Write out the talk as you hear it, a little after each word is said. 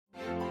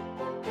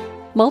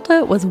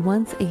Malta was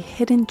once a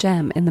hidden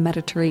gem in the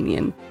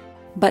Mediterranean,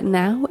 but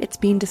now it's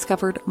being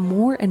discovered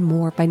more and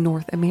more by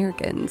North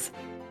Americans.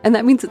 And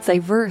that means it's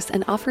diverse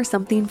and offers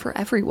something for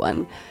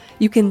everyone.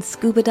 You can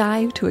scuba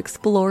dive to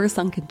explore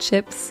sunken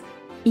ships,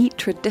 eat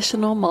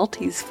traditional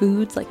Maltese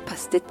foods like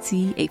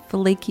pastizzi, a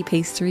flaky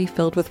pastry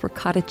filled with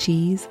ricotta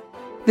cheese,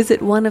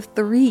 visit one of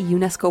 3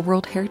 UNESCO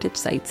World Heritage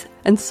Sites,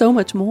 and so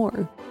much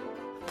more.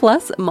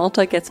 Plus,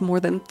 Malta gets more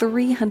than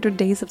 300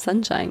 days of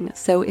sunshine,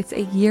 so it's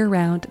a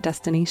year-round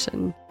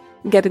destination.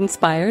 Get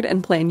inspired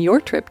and plan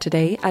your trip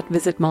today at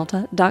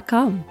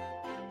visitmalta.com.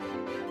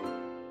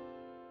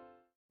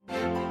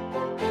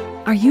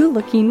 Are you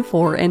looking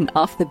for an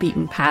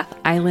off-the-beaten-path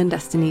island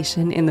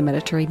destination in the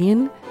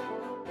Mediterranean?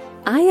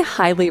 I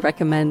highly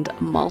recommend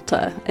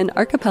Malta, an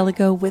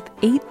archipelago with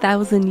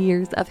 8,000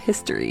 years of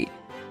history.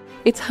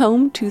 It's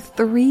home to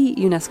 3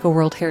 UNESCO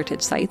World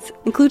Heritage Sites,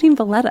 including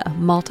Valletta,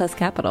 Malta's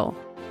capital.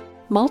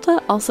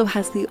 Malta also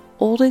has the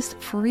oldest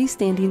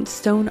freestanding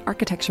stone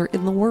architecture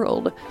in the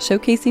world,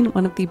 showcasing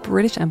one of the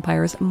British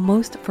Empire's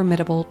most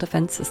formidable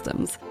defense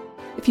systems.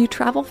 If you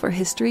travel for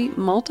history,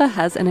 Malta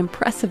has an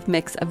impressive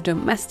mix of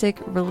domestic,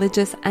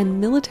 religious,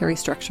 and military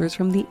structures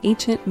from the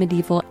ancient,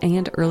 medieval,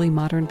 and early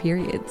modern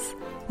periods.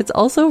 It's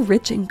also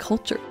rich in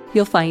culture.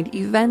 You'll find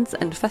events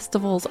and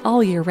festivals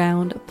all year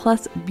round,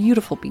 plus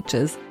beautiful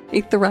beaches,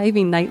 a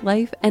thriving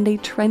nightlife, and a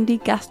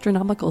trendy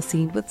gastronomical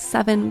scene with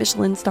 7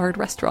 Michelin-starred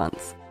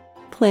restaurants.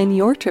 Plan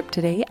your trip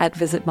today at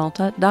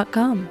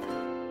visitmalta.com.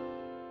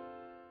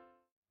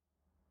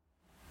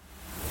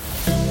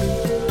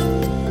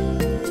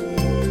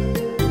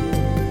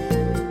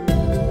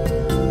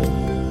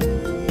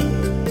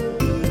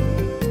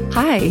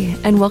 Hi,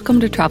 and welcome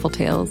to Travel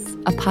Tales,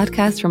 a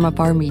podcast from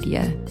Abar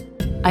Media.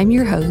 I'm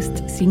your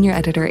host, Senior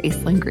Editor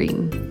Aislinn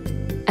Green.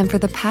 And for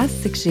the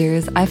past 6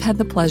 years, I've had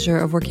the pleasure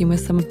of working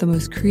with some of the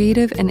most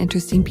creative and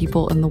interesting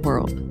people in the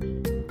world.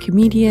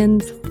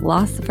 Comedians,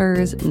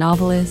 philosophers,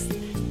 novelists,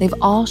 they've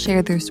all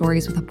shared their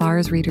stories with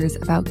Abar's readers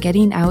about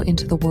getting out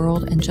into the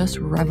world and just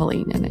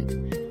reveling in it.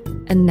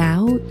 And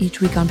now,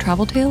 each week on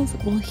Travel Tales,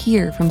 we'll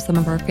hear from some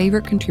of our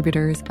favorite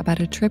contributors about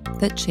a trip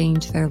that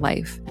changed their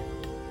life.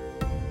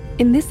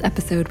 In this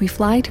episode, we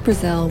fly to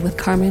Brazil with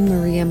Carmen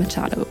Maria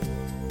Machado.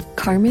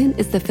 Carmen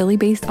is the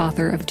Philly-based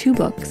author of 2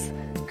 books.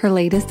 Her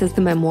latest is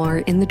the memoir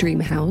In the Dream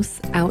House,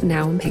 out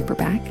now in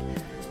paperback.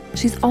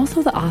 She's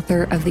also the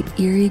author of the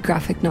eerie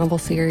graphic novel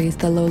series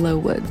The Lolo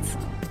Woods.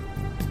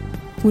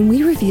 When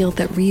we revealed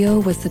that Rio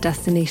was the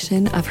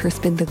destination of her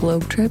Spin the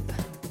Globe trip,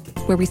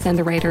 where we send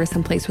a writer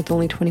someplace with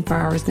only 24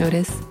 hours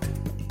notice,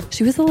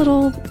 she was a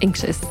little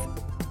anxious.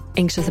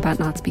 Anxious about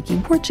not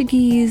speaking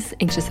Portuguese,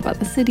 anxious about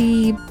the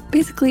city,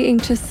 basically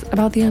anxious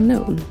about the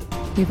unknown.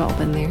 We've all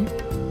been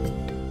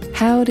there.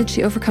 How did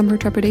she overcome her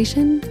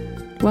trepidation?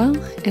 Well,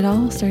 it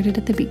all started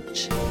at the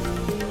beach.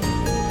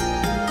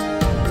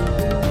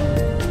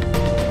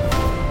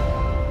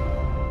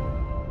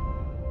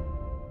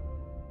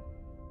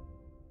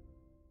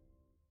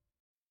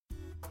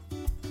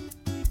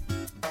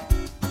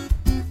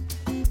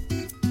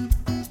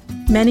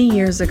 Many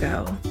years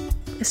ago,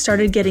 I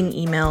started getting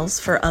emails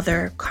for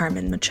other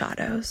Carmen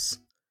Machados.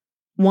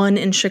 One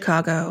in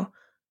Chicago,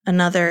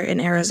 another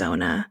in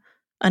Arizona,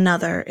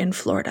 another in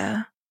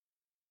Florida.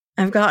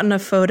 I've gotten a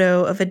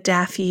photo of a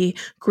daffy,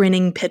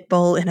 grinning pit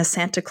bull in a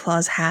Santa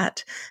Claus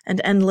hat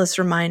and endless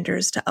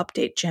reminders to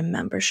update gym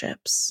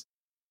memberships.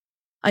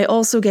 I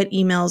also get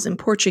emails in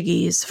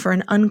Portuguese for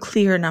an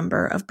unclear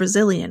number of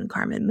Brazilian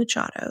Carmen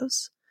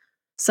Machados.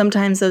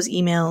 Sometimes those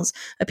emails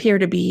appear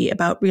to be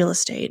about real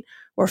estate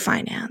or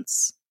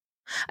finance.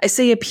 I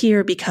say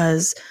appear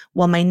because,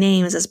 while my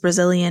name is as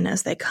Brazilian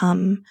as they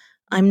come,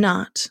 I'm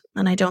not,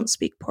 and I don't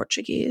speak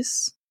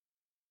Portuguese.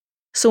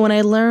 So when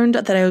I learned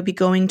that I would be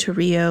going to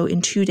Rio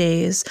in 2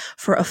 days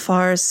for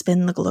Afar's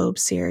Spin the Globe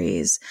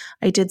series,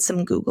 I did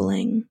some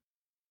Googling.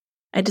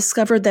 I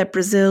discovered that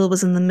Brazil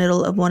was in the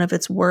middle of one of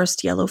its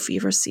worst yellow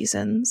fever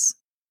seasons.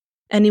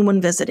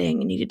 Anyone visiting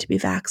needed to be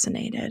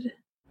vaccinated.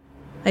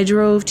 I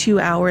drove 2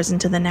 hours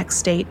into the next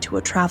state to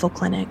a travel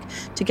clinic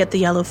to get the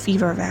yellow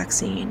fever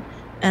vaccine,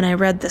 and I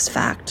read this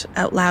fact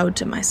out loud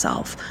to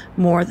myself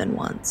more than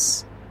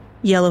once.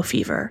 Yellow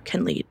fever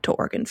can lead to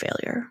organ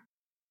failure.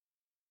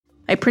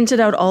 I printed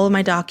out all of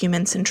my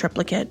documents in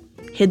triplicate,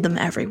 hid them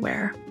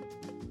everywhere.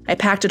 I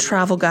packed a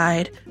travel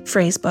guide,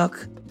 phrase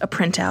book, a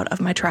printout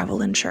of my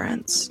travel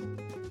insurance.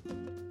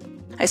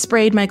 I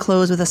sprayed my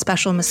clothes with a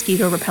special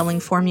mosquito-repelling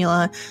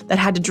formula that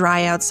had to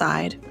dry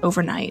outside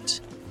overnight.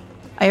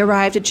 I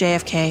arrived at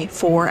JFK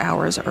 4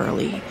 hours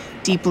early,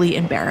 deeply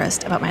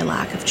embarrassed about my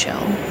lack of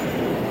chill.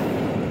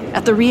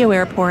 At the Rio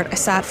airport, I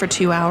sat for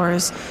 2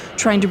 hours,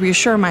 trying to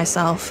reassure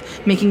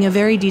myself, making a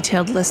very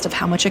detailed list of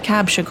how much a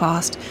cab should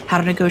cost, how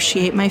to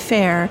negotiate my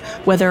fare,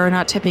 whether or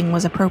not tipping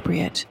was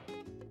appropriate.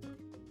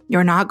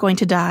 You're not going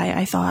to die,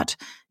 I thought.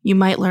 You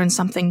might learn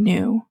something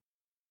new.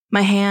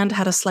 My hand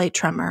had a slight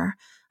tremor.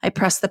 I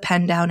pressed the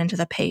pen down into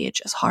the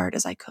page as hard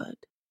as I could.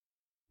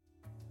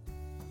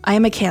 I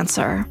am a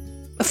Cancer,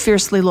 a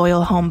fiercely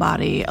loyal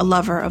homebody, a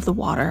lover of the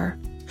water.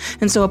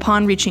 And so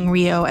upon reaching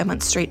Rio, I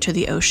went straight to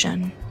the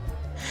ocean.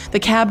 The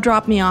cab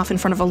dropped me off in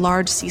front of a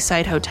large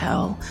seaside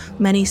hotel,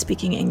 many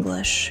speaking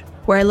English,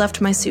 where I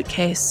left my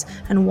suitcase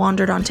and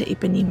wandered onto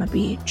Ipanema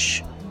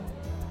Beach.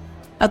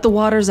 At the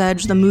water's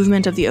edge, the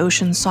movement of the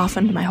ocean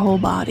softened my whole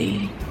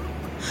body.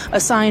 A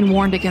sign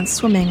warned against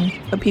swimming,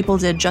 but people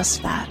did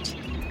just that.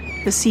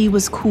 The sea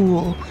was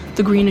cool,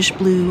 the greenish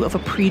blue of a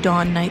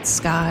pre-dawn night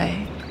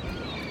sky.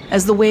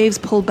 As the waves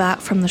pulled back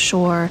from the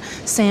shore,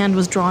 sand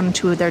was drawn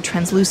into their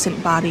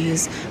translucent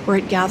bodies, where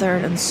it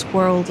gathered and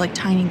swirled like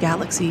tiny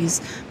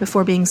galaxies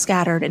before being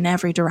scattered in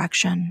every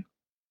direction.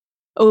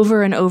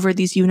 Over and over,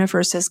 these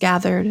universes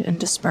gathered and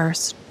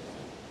dispersed.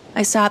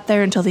 I sat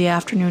there until the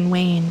afternoon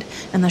waned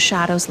and the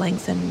shadows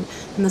lengthened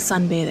and the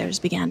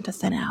sunbathers began to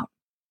thin out.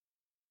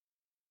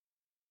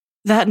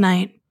 That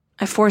night,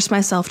 I forced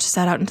myself to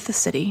set out into the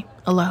city,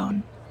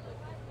 alone.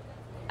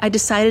 I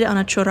decided on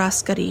a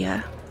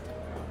churrascaria.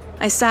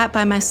 I sat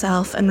by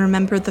myself and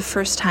remembered the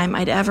first time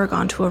I'd ever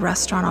gone to a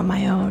restaurant on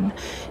my own,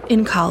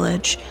 in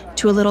college,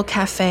 to a little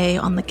cafe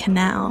on the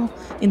canal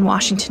in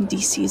Washington,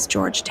 D.C.'s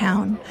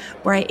Georgetown,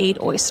 where I ate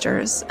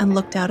oysters and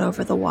looked out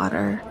over the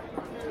water.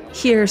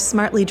 Here,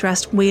 smartly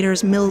dressed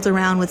waiters milled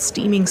around with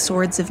steaming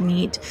swords of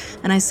meat,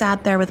 and I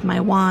sat there with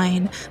my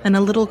wine and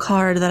a little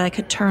card that I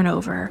could turn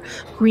over,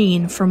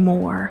 green for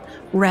more,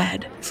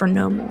 red for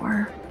no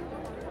more.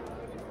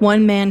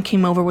 One man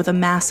came over with a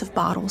massive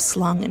bottle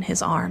slung in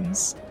his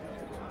arms.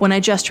 When I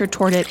gestured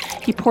toward it,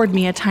 he poured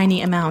me a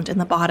tiny amount in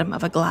the bottom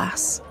of a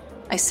glass.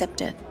 I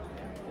sipped it.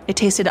 It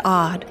tasted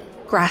odd,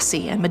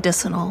 grassy, and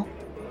medicinal.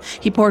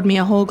 He poured me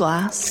a whole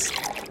glass.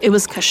 It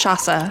was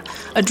cachaça,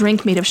 a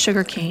drink made of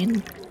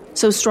sugarcane.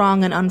 So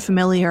strong and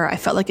unfamiliar, I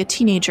felt like a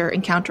teenager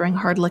encountering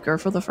hard liquor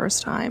for the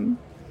first time.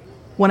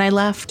 When I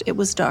left, it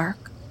was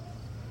dark.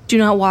 Do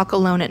not walk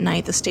alone at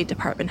night, the State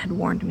Department had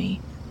warned me,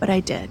 but I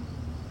did.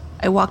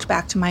 I walked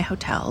back to my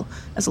hotel,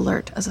 as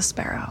alert as a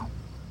sparrow.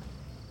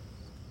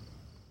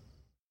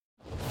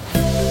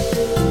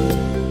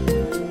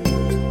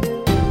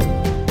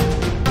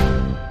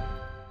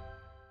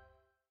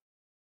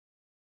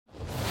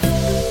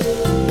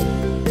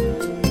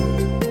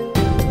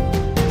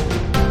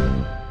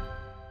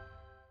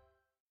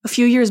 A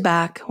few years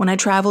back, when I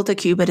traveled to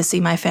Cuba to see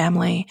my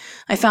family,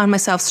 I found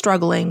myself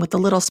struggling with the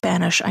little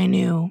Spanish I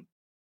knew.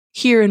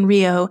 Here in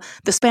Rio,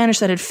 the Spanish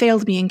that had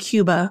failed me in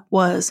Cuba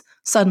was,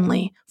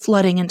 suddenly,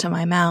 flooding into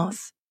my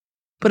mouth.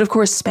 But of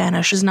course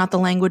Spanish is not the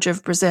language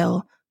of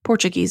Brazil,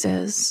 Portuguese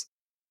is.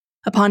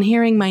 Upon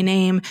hearing my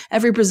name,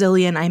 every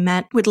Brazilian I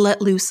met would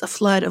let loose a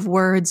flood of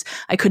words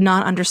I could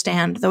not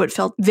understand, though it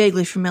felt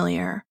vaguely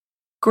familiar.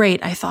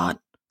 Great, I thought,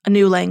 a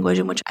new language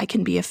in which I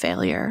can be a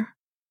failure.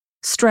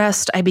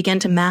 Stressed, I began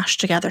to mash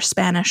together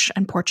Spanish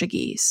and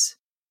Portuguese.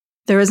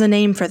 There is a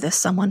name for this,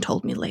 someone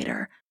told me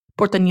later,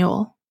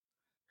 portuñol.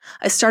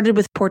 I started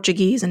with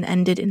Portuguese and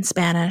ended in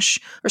Spanish,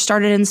 or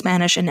started in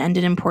Spanish and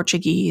ended in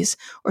Portuguese,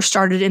 or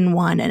started in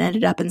one and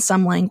ended up in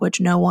some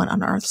language no one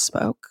on earth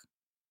spoke.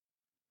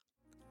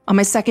 On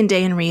my second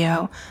day in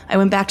Rio, I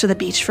went back to the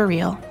beach for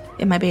real,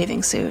 in my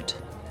bathing suit.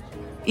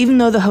 Even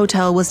though the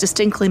hotel was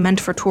distinctly meant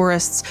for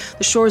tourists,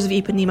 the shores of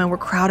Ipanema were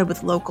crowded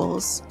with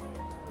locals.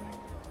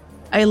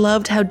 I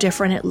loved how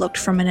different it looked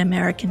from an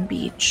American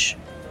beach.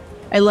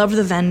 I loved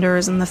the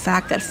vendors and the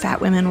fact that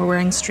fat women were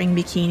wearing string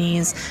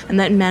bikinis and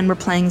that men were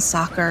playing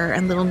soccer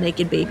and little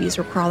naked babies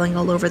were crawling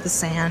all over the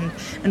sand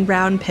and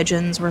brown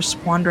pigeons were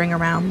wandering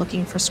around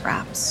looking for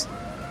scraps.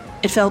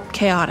 It felt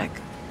chaotic,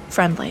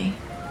 friendly.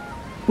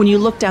 When you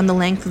looked down the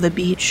length of the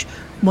beach,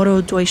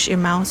 Morro dos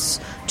Irmãos,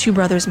 Two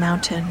Brothers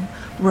Mountain,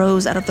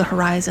 rose out of the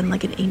horizon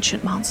like an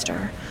ancient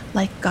monster,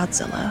 like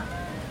Godzilla.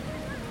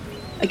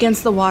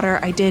 Against the water,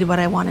 I did what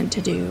I wanted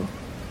to do.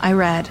 I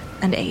read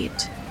and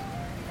ate.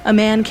 A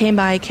man came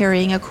by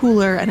carrying a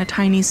cooler and a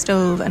tiny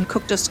stove and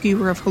cooked a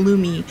skewer of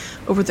halloumi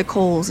over the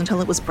coals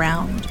until it was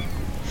browned.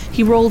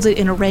 He rolled it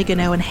in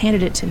oregano and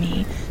handed it to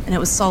me, and it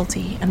was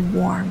salty and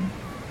warm.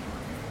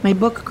 My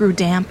book grew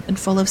damp and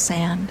full of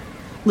sand.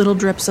 Little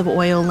drips of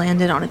oil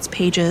landed on its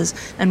pages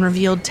and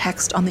revealed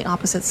text on the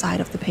opposite side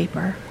of the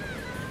paper.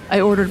 I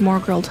ordered more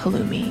grilled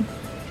halloumi.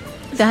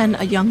 Then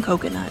a young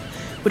coconut,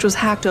 which was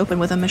hacked open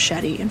with a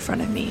machete in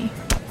front of me.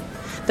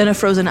 Then a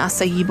frozen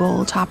acai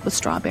bowl topped with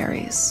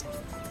strawberries.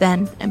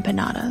 Then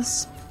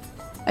empanadas.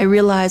 I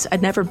realized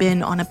I'd never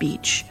been on a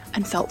beach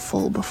and felt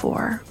full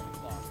before.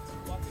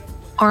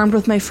 Armed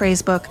with my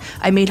phrase book,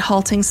 I made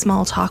halting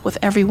small talk with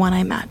everyone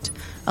I met.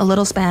 A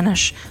little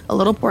Spanish, a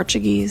little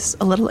Portuguese,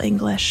 a little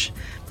English,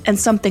 and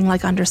something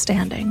like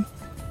understanding,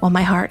 while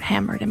my heart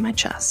hammered in my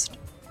chest.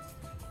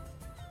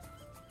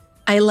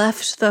 I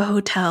left the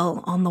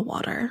hotel on the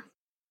water.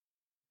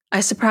 I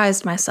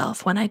surprised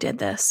myself when I did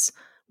this,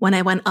 when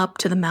I went up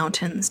to the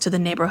mountains to the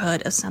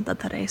neighborhood of Santa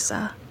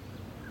Teresa.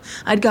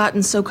 I'd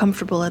gotten so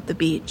comfortable at the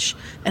beach,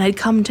 and I'd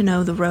come to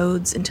know the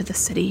roads into the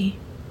city.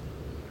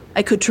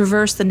 I could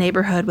traverse the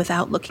neighborhood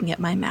without looking at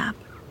my map.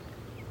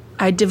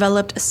 I'd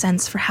developed a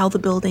sense for how the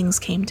buildings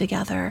came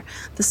together,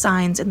 the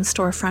signs in the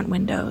storefront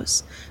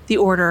windows, the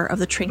order of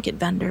the trinket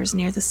vendors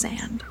near the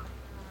sand.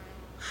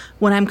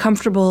 When I'm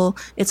comfortable,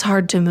 it's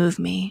hard to move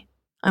me.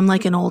 I'm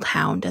like an old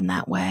hound in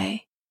that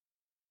way.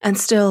 And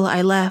still,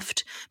 I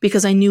left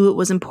because I knew it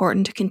was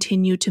important to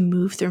continue to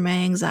move through my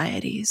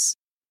anxieties.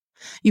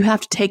 You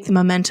have to take the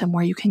momentum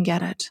where you can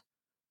get it.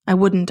 I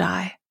wouldn't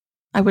die.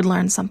 I would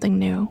learn something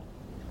new.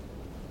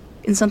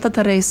 In Santa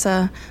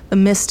Teresa, the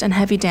mist and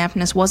heavy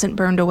dampness wasn't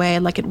burned away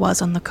like it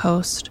was on the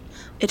coast.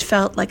 It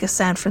felt like a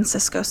San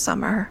Francisco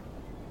summer.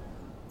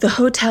 The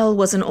hotel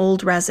was an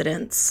old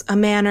residence, a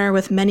manor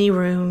with many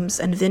rooms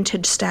and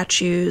vintage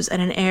statues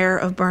and an air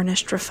of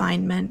burnished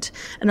refinement,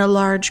 and a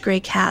large gray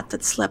cat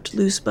that slept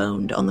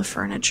loose-boned on the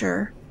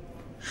furniture.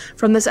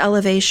 From this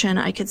elevation,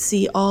 I could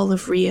see all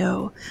of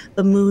Rio,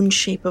 the moon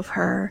shape of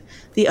her,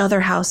 the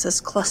other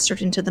houses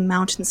clustered into the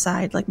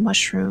mountainside like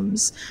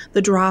mushrooms,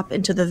 the drop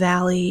into the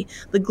valley,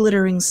 the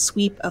glittering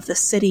sweep of the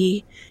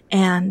city,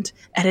 and,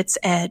 at its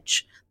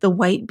edge, the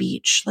white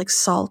beach like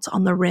salt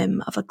on the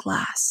rim of a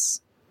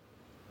glass.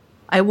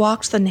 I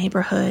walked the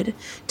neighborhood,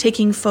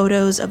 taking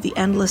photos of the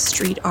endless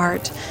street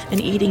art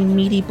and eating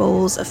meaty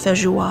bowls of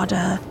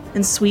feijoada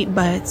and sweet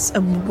bites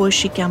of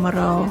bushi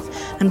camaro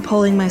and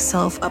pulling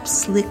myself up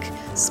slick,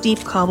 steep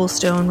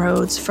cobblestone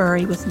roads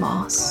furry with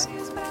moss.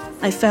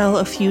 I fell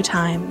a few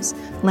times,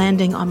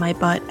 landing on my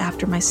butt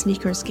after my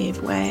sneakers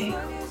gave way.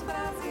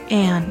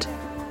 And,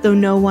 though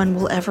no one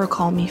will ever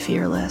call me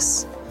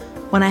fearless,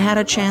 when I had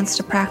a chance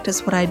to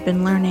practice what I'd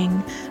been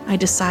learning, I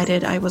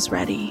decided I was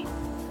ready.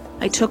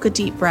 I took a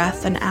deep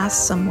breath and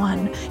asked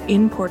someone,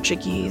 in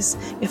Portuguese,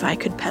 if I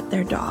could pet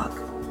their dog.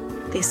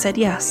 They said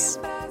yes,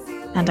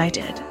 and I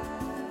did.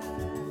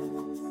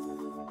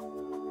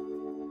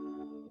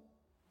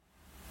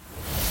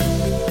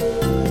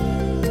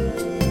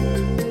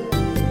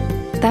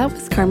 That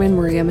was Carmen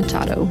Maria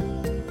Machado.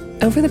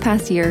 Over the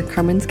past year,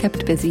 Carmen's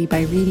kept busy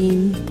by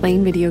reading,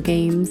 playing video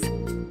games,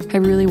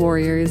 Hyrule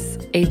Warriors,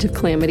 Age of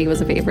Calamity was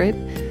a favorite,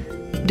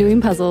 doing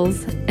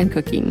puzzles, and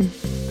cooking.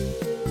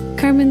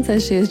 Carmen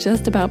says she has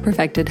just about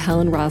perfected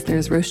Helen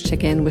Rosner's roast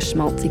chicken with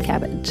schmaltzy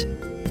cabbage.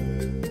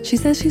 She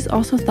says she's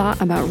also thought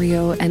about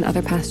Rio and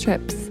other past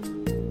trips.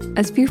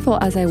 As fearful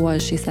as I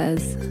was, she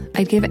says,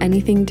 I'd give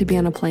anything to be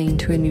on a plane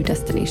to a new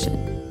destination.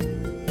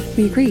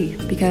 We agree,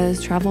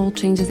 because travel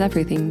changes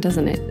everything,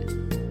 doesn't it?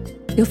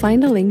 You'll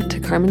find a link to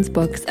Carmen's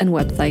books and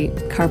website,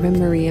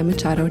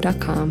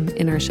 carmenmariamachado.com,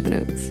 in our show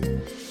notes.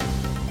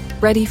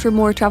 Ready for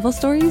more travel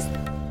stories?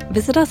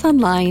 Visit us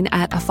online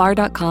at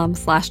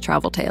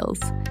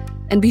afar.com/traveltales.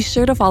 And be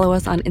sure to follow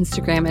us on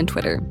Instagram and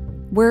Twitter.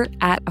 We're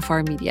at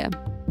Afar Media.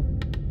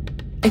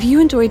 If you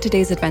enjoyed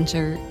today's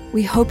adventure,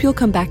 we hope you'll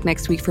come back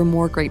next week for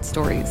more great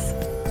stories.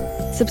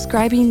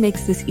 Subscribing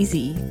makes this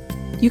easy.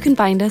 You can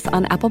find us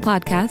on Apple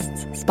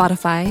Podcasts,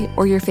 Spotify,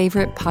 or your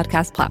favorite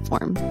podcast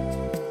platform.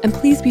 And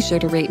please be sure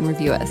to rate and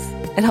review us.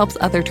 It helps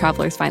other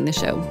travelers find the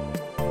show.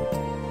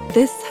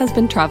 This has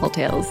been Travel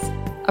Tales,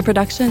 a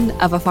production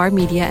of Afar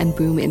Media and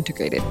Boom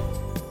Integrated.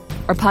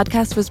 Our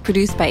podcast was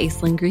produced by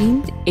Aislinn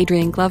Green,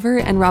 Adrian Glover,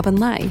 and Robin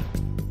Lai.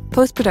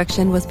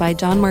 Post-production was by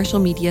John Marshall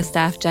Media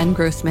staff Jen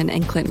Grossman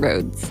and Clint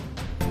Rhodes.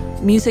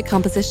 Music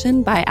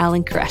composition by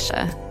Alan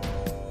Koresha.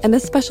 And a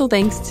special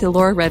thanks to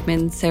Laura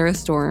Redmond, Sarah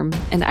Storm,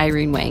 and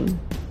Irene Wang.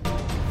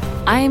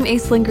 I'm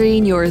Aislinn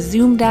Green, your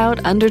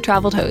zoomed-out,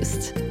 under-traveled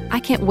host.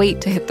 I can't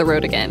wait to hit the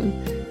road again.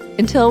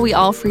 Until we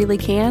all freely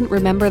can,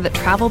 remember that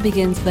travel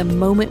begins the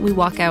moment we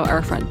walk out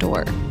our front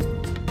door.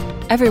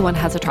 Everyone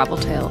has a travel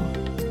tale.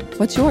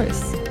 What's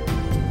yours?